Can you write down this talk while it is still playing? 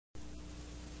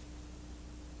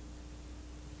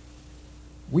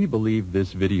We believe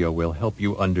this video will help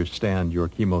you understand your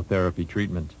chemotherapy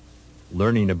treatment.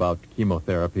 Learning about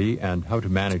chemotherapy and how to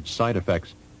manage side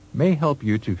effects may help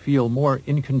you to feel more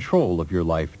in control of your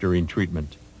life during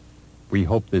treatment. We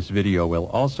hope this video will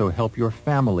also help your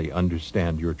family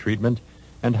understand your treatment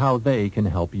and how they can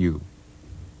help you.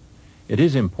 It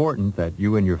is important that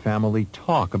you and your family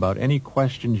talk about any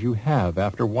questions you have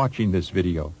after watching this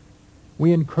video.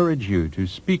 We encourage you to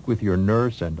speak with your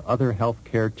nurse and other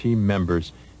healthcare team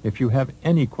members if you have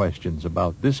any questions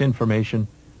about this information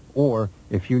or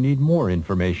if you need more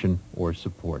information or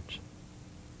support.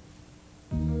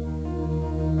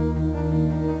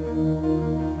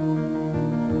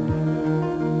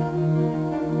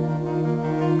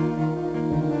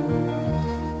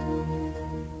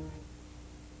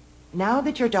 Now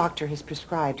that your doctor has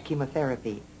prescribed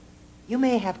chemotherapy, you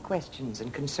may have questions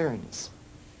and concerns.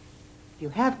 If you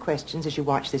have questions as you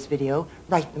watch this video,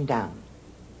 write them down.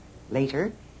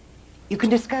 Later, you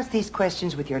can discuss these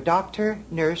questions with your doctor,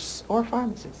 nurse, or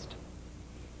pharmacist.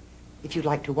 If you'd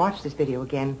like to watch this video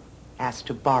again, ask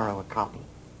to borrow a copy.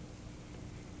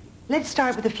 Let's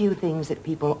start with a few things that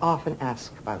people often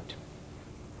ask about.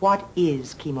 What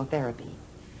is chemotherapy?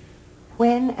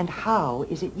 When and how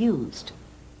is it used?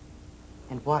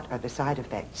 And what are the side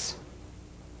effects?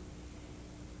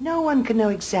 No one can know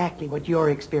exactly what your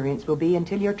experience will be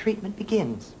until your treatment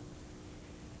begins.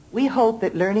 We hope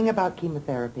that learning about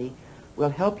chemotherapy will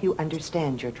help you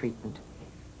understand your treatment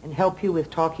and help you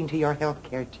with talking to your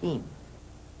healthcare team.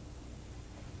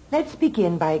 Let's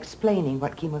begin by explaining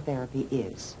what chemotherapy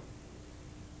is.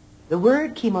 The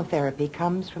word chemotherapy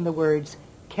comes from the words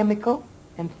chemical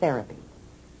and therapy.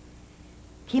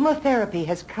 Chemotherapy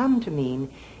has come to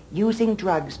mean using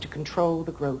drugs to control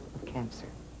the growth of cancer.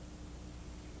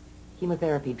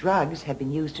 Chemotherapy drugs have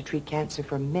been used to treat cancer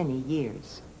for many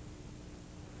years.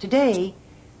 Today,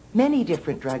 many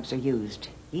different drugs are used,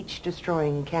 each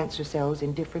destroying cancer cells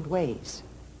in different ways.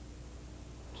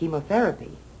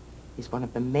 Chemotherapy is one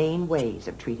of the main ways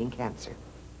of treating cancer.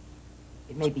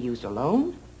 It may be used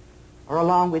alone or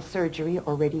along with surgery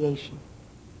or radiation.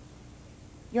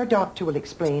 Your doctor will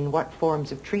explain what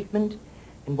forms of treatment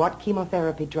and what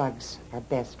chemotherapy drugs are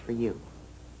best for you.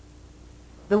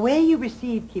 The way you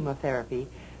receive chemotherapy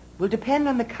will depend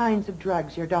on the kinds of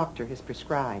drugs your doctor has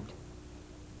prescribed.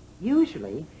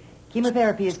 Usually,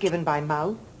 chemotherapy is given by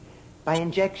mouth, by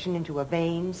injection into a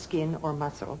vein, skin, or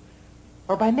muscle,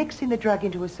 or by mixing the drug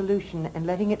into a solution and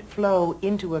letting it flow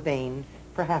into a vein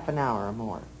for half an hour or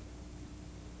more.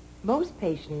 Most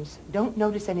patients don't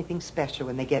notice anything special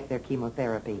when they get their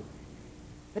chemotherapy,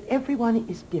 but everyone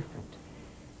is different.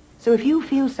 So if you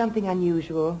feel something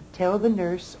unusual, tell the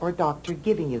nurse or doctor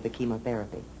giving you the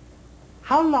chemotherapy.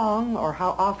 How long or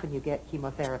how often you get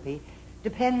chemotherapy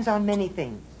depends on many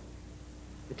things.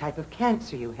 The type of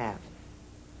cancer you have,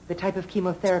 the type of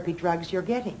chemotherapy drugs you're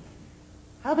getting,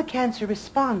 how the cancer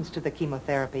responds to the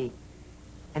chemotherapy,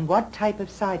 and what type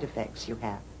of side effects you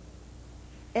have.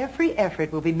 Every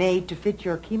effort will be made to fit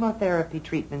your chemotherapy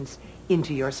treatments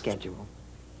into your schedule.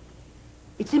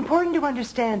 It's important to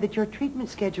understand that your treatment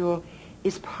schedule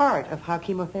is part of how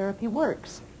chemotherapy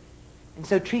works, and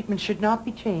so treatment should not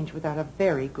be changed without a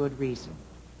very good reason.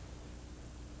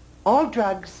 All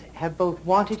drugs have both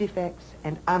wanted effects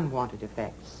and unwanted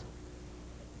effects.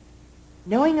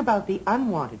 Knowing about the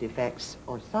unwanted effects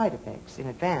or side effects in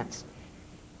advance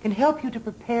can help you to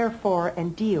prepare for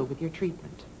and deal with your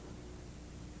treatment.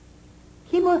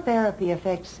 Chemotherapy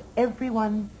affects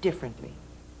everyone differently.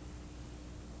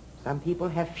 Some people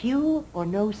have few or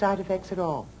no side effects at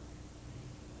all.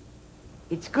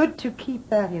 It's good to keep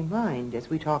that in mind as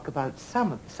we talk about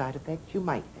some of the side effects you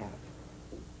might have.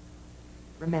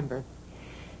 Remember,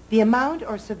 the amount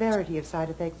or severity of side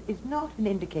effects is not an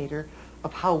indicator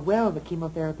of how well the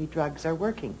chemotherapy drugs are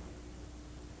working.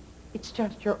 It's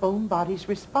just your own body's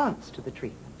response to the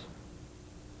treatment.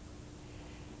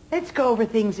 Let's go over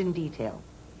things in detail,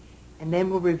 and then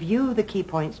we'll review the key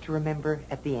points to remember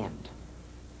at the end.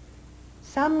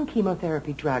 Some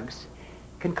chemotherapy drugs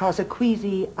can cause a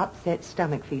queasy, upset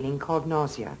stomach feeling called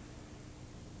nausea.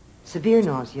 Severe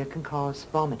nausea can cause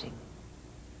vomiting.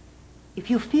 If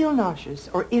you feel nauseous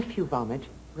or if you vomit,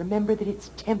 remember that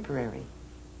it's temporary.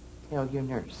 Tell your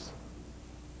nurse.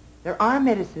 There are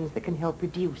medicines that can help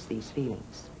reduce these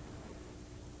feelings.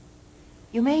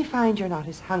 You may find you're not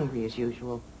as hungry as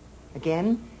usual.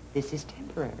 Again, this is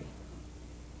temporary.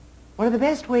 One of the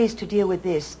best ways to deal with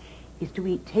this is to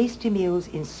eat tasty meals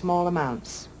in small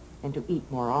amounts and to eat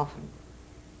more often.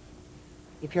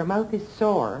 If your mouth is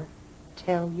sore,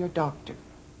 tell your doctor.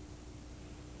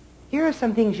 Here are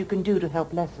some things you can do to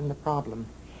help lessen the problem.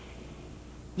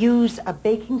 Use a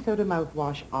baking soda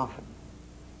mouthwash often.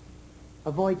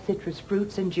 Avoid citrus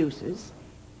fruits and juices,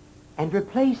 and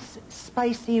replace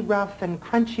spicy, rough, and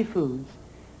crunchy foods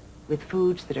with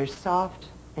foods that are soft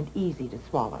and easy to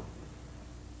swallow.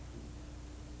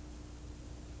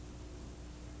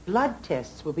 Blood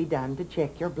tests will be done to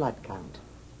check your blood count.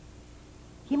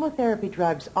 Chemotherapy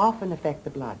drugs often affect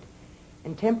the blood,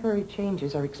 and temporary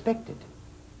changes are expected.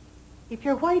 If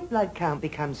your white blood count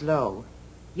becomes low,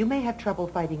 you may have trouble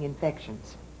fighting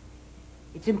infections.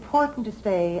 It's important to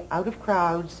stay out of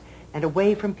crowds and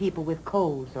away from people with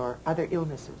colds or other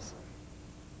illnesses.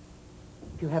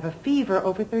 If you have a fever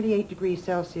over 38 degrees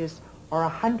Celsius or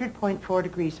 100.4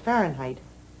 degrees Fahrenheit,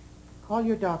 call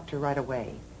your doctor right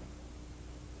away.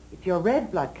 If your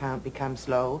red blood count becomes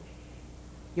low,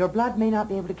 your blood may not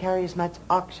be able to carry as much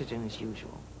oxygen as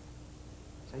usual.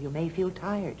 So you may feel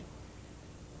tired.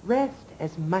 Rest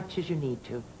as much as you need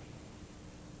to.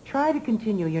 Try to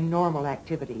continue your normal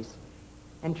activities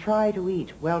and try to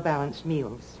eat well-balanced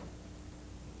meals.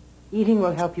 Eating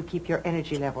will help you keep your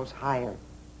energy levels higher.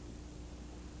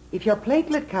 If your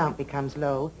platelet count becomes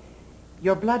low,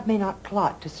 your blood may not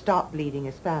clot to stop bleeding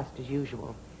as fast as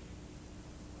usual.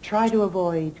 Try to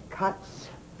avoid cuts,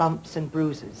 bumps, and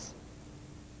bruises.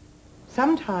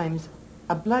 Sometimes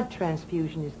a blood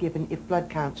transfusion is given if blood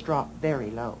counts drop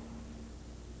very low.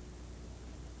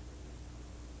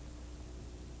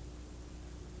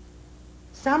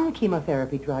 Some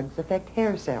chemotherapy drugs affect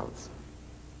hair cells.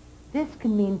 This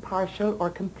can mean partial or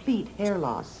complete hair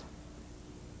loss.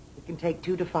 It can take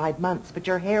 2 to 5 months, but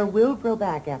your hair will grow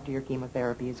back after your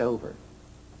chemotherapy is over.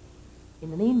 In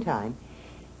the meantime,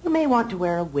 you may want to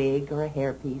wear a wig or a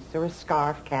hairpiece or a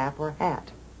scarf, cap, or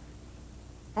hat.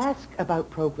 Ask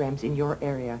about programs in your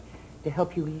area to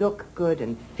help you look good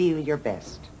and feel your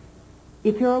best.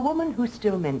 If you're a woman who's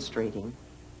still menstruating,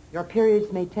 your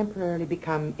periods may temporarily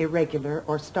become irregular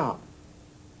or stop,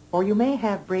 or you may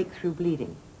have breakthrough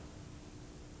bleeding.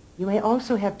 You may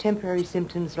also have temporary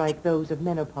symptoms like those of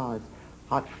menopause,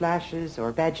 hot flashes,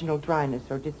 or vaginal dryness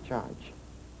or discharge.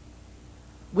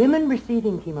 Women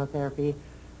receiving chemotherapy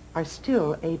are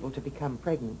still able to become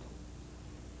pregnant.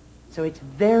 So it's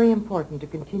very important to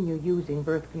continue using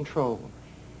birth control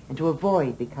and to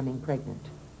avoid becoming pregnant.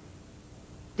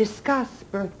 Discuss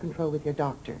birth control with your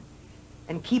doctor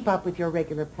and keep up with your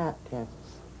regular Pap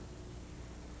tests.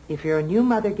 If you're a new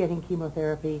mother getting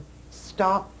chemotherapy,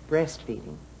 stop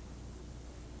breastfeeding.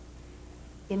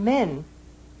 In men,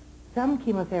 some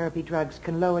chemotherapy drugs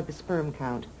can lower the sperm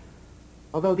count,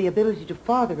 although the ability to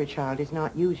father a child is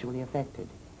not usually affected.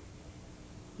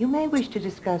 You may wish to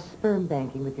discuss sperm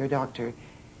banking with your doctor,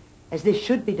 as this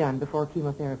should be done before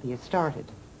chemotherapy is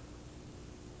started.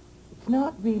 It's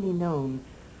not really known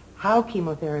how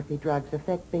chemotherapy drugs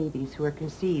affect babies who are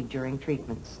conceived during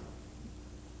treatments.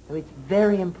 So it's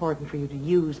very important for you to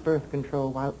use birth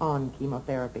control while on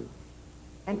chemotherapy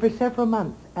and for several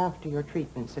months after your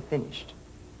treatments are finished.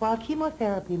 While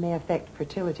chemotherapy may affect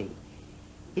fertility,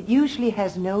 it usually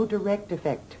has no direct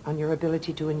effect on your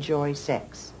ability to enjoy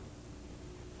sex.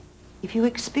 If you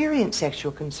experience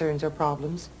sexual concerns or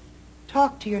problems,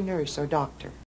 talk to your nurse or doctor.